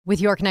With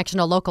your connection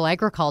to local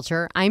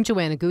agriculture, I'm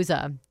Joanna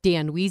Guza.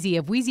 Dan Wiese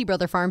of Wiese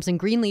Brothers Farms in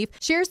Greenleaf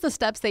shares the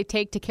steps they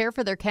take to care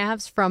for their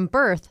calves from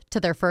birth to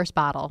their first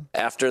bottle.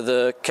 After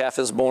the calf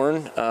is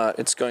born,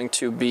 it's going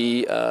to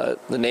be, the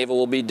navel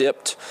will be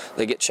dipped,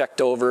 they get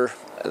checked over,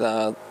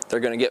 they're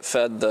going to get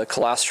fed the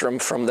colostrum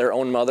from their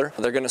own mother.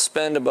 They're going to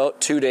spend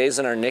about 2 days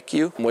in our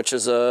NICU, which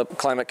is a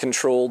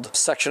climate-controlled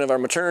section of our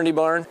maternity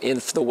barn.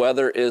 If the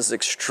weather is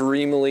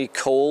extremely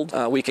cold,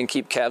 we can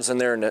keep calves in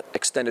there an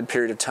extended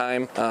period of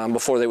time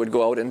before they would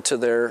go out into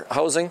their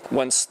housing.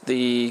 Once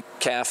the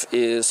calf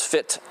is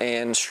fit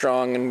and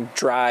strong and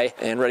dry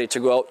and ready to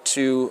go out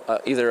to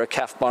either a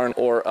calf barn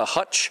or a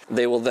hutch,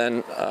 they will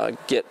then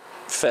get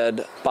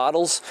fed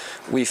bottles.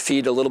 We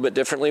feed a little bit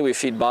differently. We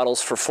feed bottles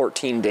for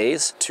 14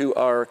 days to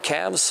our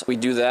calves. We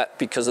do that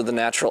because of the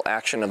natural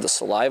action of the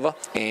saliva,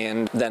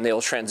 and then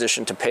they'll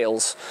transition to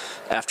pails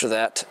after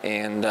that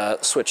and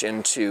switch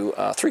into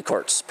 3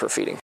 quarts per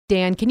feeding.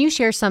 Dan, can you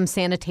share some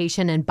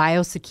sanitation and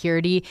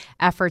biosecurity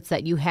efforts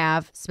that you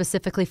have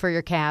specifically for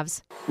your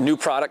calves? New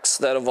products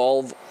that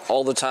evolve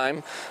all the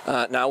time.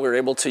 Now we're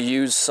able to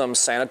use some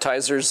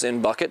sanitizers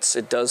in buckets.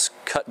 It does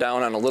cut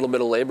down on a little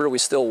bit of labor. We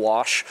still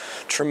wash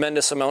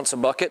tremendous amounts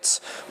of buckets,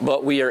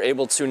 but we are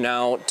able to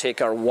now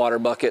take our water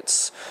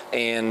buckets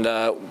and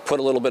put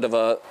a little bit of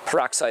a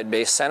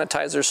peroxide-based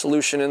sanitizer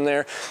solution in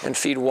there and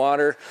feed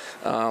water.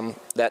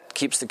 That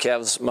keeps the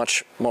calves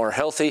much more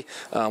healthy.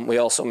 We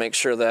also make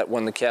sure that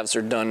when the calves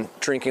are done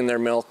drinking their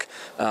milk,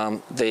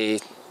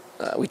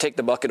 we take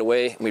the bucket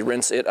away, we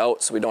rinse it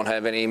out so we don't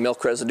have any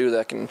milk residue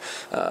that can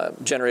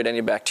generate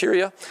any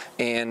bacteria.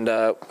 And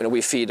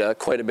we feed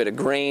quite a bit of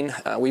grain.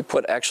 We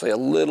put actually a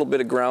little bit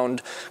of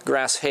ground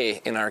grass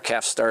hay in our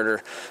calf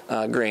starter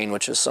grain,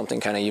 which is something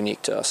kind of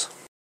unique to us.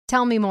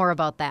 Tell me more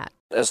about that.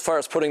 As far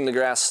as putting the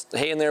grass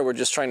hay in there, we're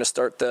just trying to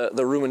start the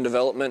rumen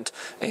development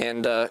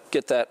and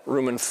get that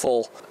rumen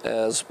full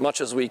as much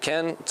as we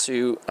can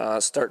to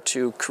start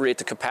to create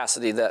the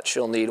capacity that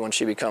she'll need when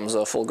she becomes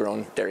a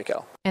full-grown dairy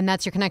cow. And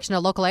that's your connection to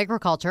local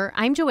agriculture.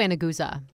 I'm Joanna Guza.